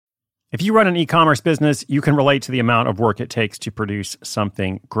If you run an e-commerce business, you can relate to the amount of work it takes to produce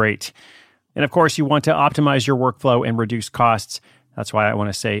something great. And of course, you want to optimize your workflow and reduce costs. That's why I want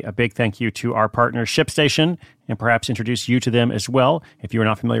to say a big thank you to our partner, ShipStation, and perhaps introduce you to them as well. If you're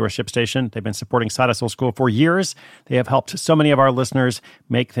not familiar with ShipStation, they've been supporting Side Hustle School for years. They have helped so many of our listeners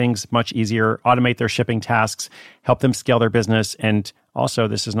make things much easier, automate their shipping tasks, help them scale their business, and also,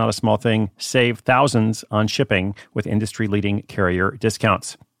 this is not a small thing, save thousands on shipping with industry-leading carrier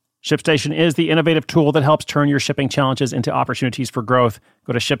discounts. ShipStation is the innovative tool that helps turn your shipping challenges into opportunities for growth.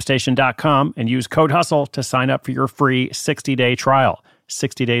 Go to ShipStation.com and use code HUSTLE to sign up for your free 60-day trial.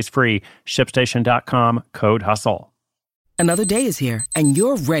 60 days free. ShipStation.com, code HUSTLE. Another day is here, and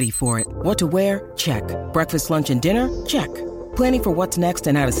you're ready for it. What to wear? Check. Breakfast, lunch, and dinner? Check. Planning for what's next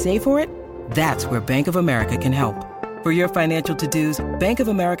and how to save for it? That's where Bank of America can help. For your financial to-dos, Bank of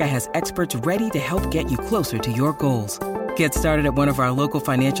America has experts ready to help get you closer to your goals. Get started at one of our local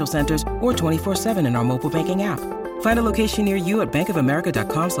financial centers or 24/7 in our mobile banking app. Find a location near you at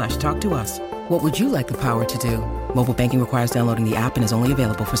bankofamerica.com/talktous. What would you like the power to do? Mobile banking requires downloading the app and is only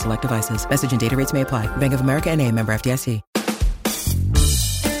available for select devices. Message and data rates may apply. Bank of America N.A., member FDIC.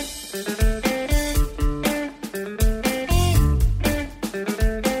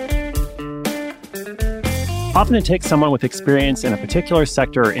 Often it takes someone with experience in a particular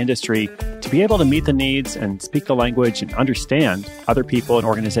sector or industry to be able to meet the needs and speak the language and understand other people and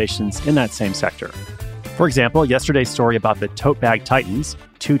organizations in that same sector. For example, yesterday's story about the Tote Bag Titans,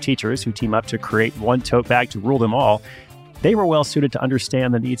 two teachers who team up to create one tote bag to rule them all, they were well suited to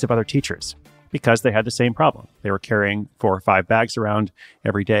understand the needs of other teachers because they had the same problem. They were carrying 4 or 5 bags around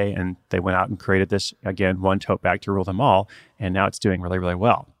every day, and they went out and created this, again, one tote bag to rule them all, and now it's doing really, really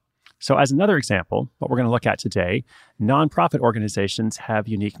well. So as another example, what we're going to look at today, nonprofit organizations have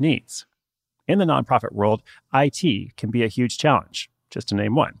unique needs. In the nonprofit world, IT can be a huge challenge, just to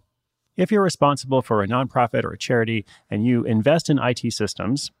name one. If you're responsible for a nonprofit or a charity and you invest in IT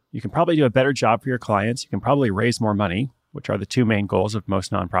systems, you can probably do a better job for your clients. You can probably raise more money, which are the two main goals of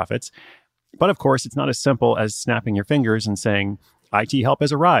most nonprofits. But of course, it's not as simple as snapping your fingers and saying, IT help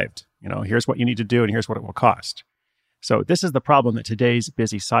has arrived. Here's what you need to do and here's what it will cost. So this is the problem that today's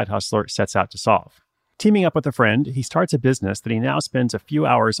busy side hustler sets out to solve. Teaming up with a friend, he starts a business that he now spends a few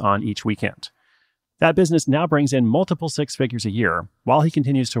hours on each weekend. That business now brings in multiple 6 figures a year while he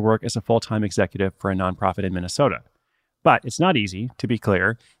continues to work as a full-time executive for a nonprofit in Minnesota. But it's not easy, to be clear,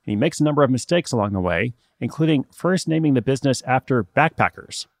 and he makes a number of mistakes along the way, including first naming the business after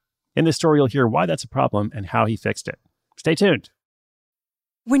backpackers. In this story, you'll hear why that's a problem and how he fixed it. Stay tuned.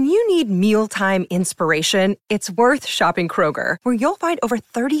 When you need mealtime inspiration, it's worth shopping Kroger, where you'll find over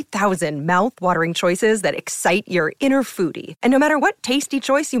 30,000 mouth-watering choices that excite your inner foodie. And no matter what tasty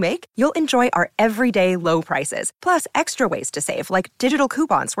choice you make, you'll enjoy our everyday low prices, plus extra ways to save, like digital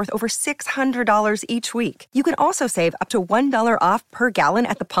coupons worth over $600 each week. You can also save up to $1 off per gallon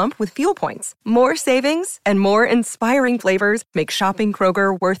at the pump with fuel points. More savings and more inspiring flavors make shopping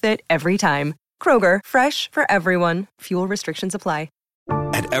Kroger worth it every time. Kroger, fresh for everyone. Fuel restrictions apply.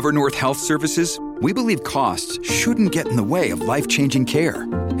 At Evernorth Health Services, we believe costs shouldn't get in the way of life-changing care,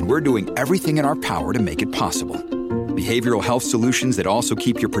 and we're doing everything in our power to make it possible. Behavioral health solutions that also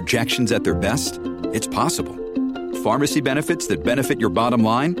keep your projections at their best? It's possible. Pharmacy benefits that benefit your bottom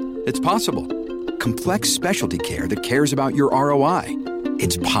line? It's possible. Complex specialty care that cares about your ROI?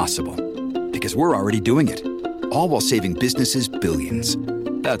 It's possible. Because we're already doing it. All while saving businesses billions.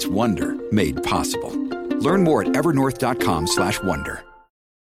 That's Wonder made possible. Learn more at evernorth.com/wonder.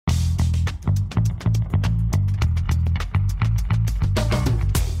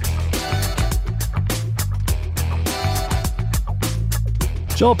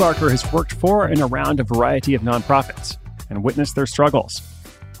 Joel Barker has worked for and around a variety of nonprofits and witnessed their struggles.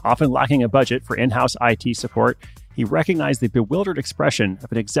 Often lacking a budget for in-house IT support, he recognized the bewildered expression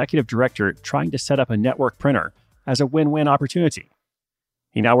of an executive director trying to set up a network printer as a win-win opportunity.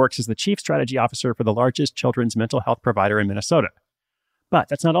 He now works as the chief strategy officer for the largest children's mental health provider in Minnesota. But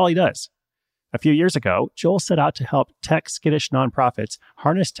that's not all he does. A few years ago, Joel set out to help tech-skittish nonprofits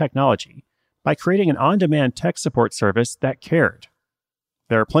harness technology by creating an on-demand tech support service that cared.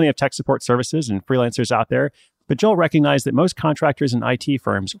 There are plenty of tech support services and freelancers out there, but Joel recognized that most contractors and IT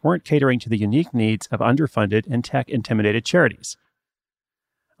firms weren't catering to the unique needs of underfunded and tech-intimidated charities.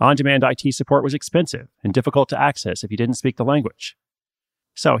 On-demand IT support was expensive and difficult to access if you didn't speak the language.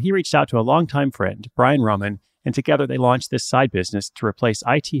 So he reached out to a longtime friend, Brian Roman, and together they launched this side business to replace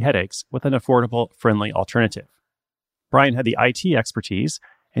IT headaches with an affordable, friendly alternative. Brian had the IT expertise,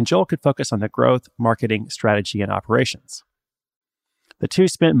 and Joel could focus on the growth, marketing, strategy, and operations. The two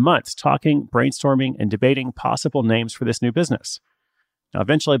spent months talking, brainstorming, and debating possible names for this new business. Now,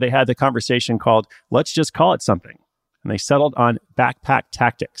 eventually, they had the conversation called Let's Just Call It Something, and they settled on Backpack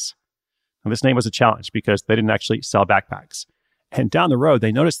Tactics. Now, this name was a challenge because they didn't actually sell backpacks. And down the road,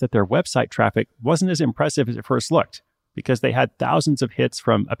 they noticed that their website traffic wasn't as impressive as it first looked because they had thousands of hits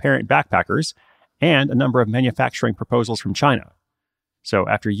from apparent backpackers and a number of manufacturing proposals from China. So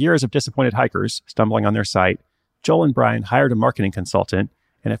after years of disappointed hikers stumbling on their site, Joel and Brian hired a marketing consultant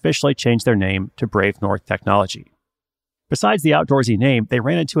and officially changed their name to Brave North Technology. Besides the outdoorsy name, they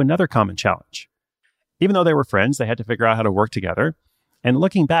ran into another common challenge. Even though they were friends, they had to figure out how to work together. And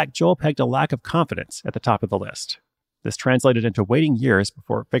looking back, Joel pegged a lack of confidence at the top of the list. This translated into waiting years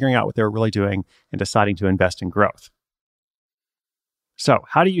before figuring out what they were really doing and deciding to invest in growth. So,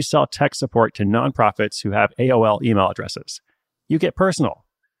 how do you sell tech support to nonprofits who have AOL email addresses? You get personal.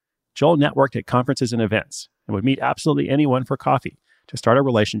 Joel networked at conferences and events and would meet absolutely anyone for coffee to start a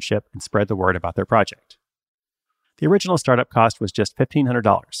relationship and spread the word about their project. The original startup cost was just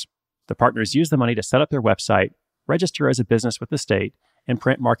 $1,500. The partners used the money to set up their website, register as a business with the state, and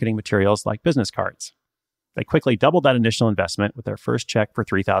print marketing materials like business cards. They quickly doubled that initial investment with their first check for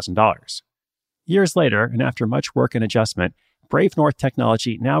 $3,000. Years later, and after much work and adjustment, Brave North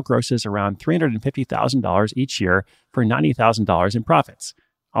Technology now grosses around $350,000 each year for $90,000 in profits,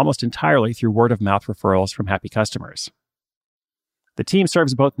 almost entirely through word-of-mouth referrals from happy customers. The team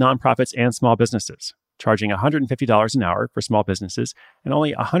serves both nonprofits and small businesses, charging $150 an hour for small businesses and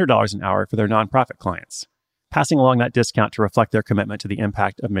only $100 an hour for their nonprofit clients, passing along that discount to reflect their commitment to the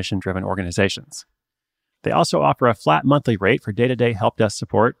impact of mission-driven organizations. They also offer a flat monthly rate for day-to-day help desk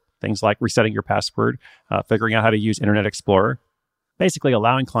support, things like resetting your password, figuring out how to use Internet Explorer, basically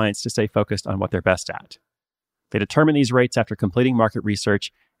allowing clients to stay focused on what they're best at. They determine these rates after completing market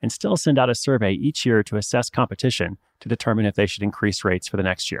research and still send out a survey each year to assess competition to determine if they should increase rates for the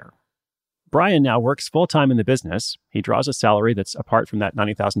next year. Brian now works full-time in the business. He draws a salary that's apart from that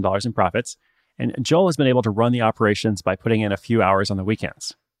 $90,000 in profits, and Joel has been able to run the operations by putting in a few hours on the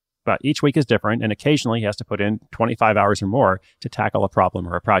weekends. But each week is different, and occasionally he has to put in 25 hours or more to tackle a problem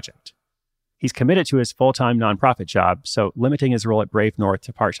or a project. He's committed to his full-time nonprofit job, so limiting his role at Brave North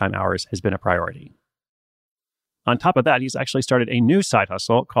to part-time hours has been a priority. On top of that, he's actually started a new side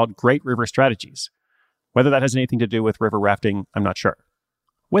hustle called Great River Strategies. Whether that has anything to do with river rafting, I'm not sure.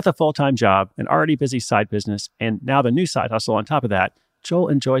 With a full-time job, an already busy side business, and now the new side hustle on top of that, Joel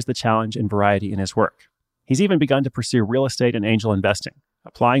enjoys the challenge and variety in his work. He's even begun to pursue real estate and angel investing,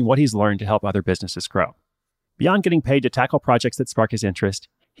 applying what he's learned to help other businesses grow. Beyond getting paid to tackle projects that spark his interest,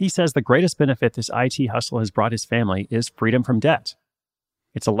 he says the greatest benefit this IT hustle has brought his family is freedom from debt.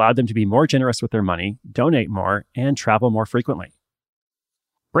 It's allowed them to be more generous with their money, donate more, and travel more frequently.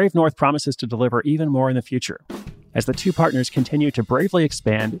 Brave North promises to deliver even more in the future, as the two partners continue to bravely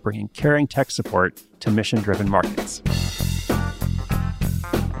expand, bringing caring tech support to mission-driven markets.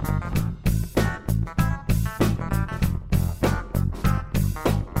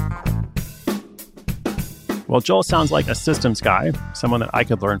 Well, Joel sounds like a systems guy, someone that I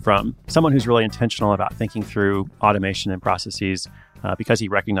could learn from, someone who's really intentional about thinking through automation and processes because he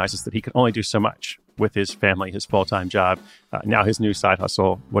recognizes that he can only do so much with his family, his full-time job, now his new side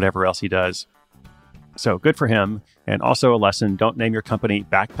hustle, whatever else he does. So good for him. And also a lesson, don't name your company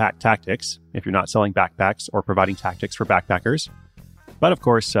Backpack Tactics if you're not selling backpacks or providing tactics for backpackers. But of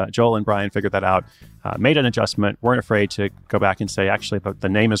course, Joel and Brian figured that out, made an adjustment, weren't afraid to go back and say, actually, the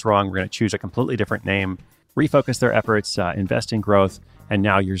name is wrong. We're going to choose a completely different name, refocus their efforts, invest in growth. And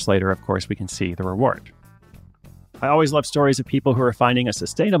now years later, of course, we can see the reward. I always love stories of people who are finding a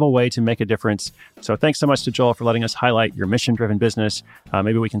sustainable way to make a difference. So thanks so much to Joel for letting us highlight your mission-driven business.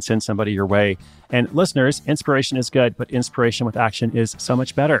 Maybe we can send somebody your way. And listeners, inspiration is good, but inspiration with action is so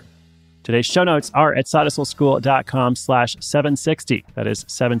much better. Today's show notes are at sidehustleschool.com/760. That is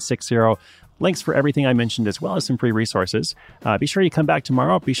 760. Links for everything I mentioned, as well as some free resources. Be sure you come back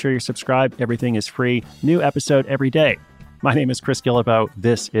tomorrow. Be sure you're subscribed. Everything is free. New episode every day. My name is Chris Guillebeau.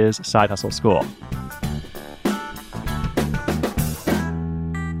 This is Side Hustle School.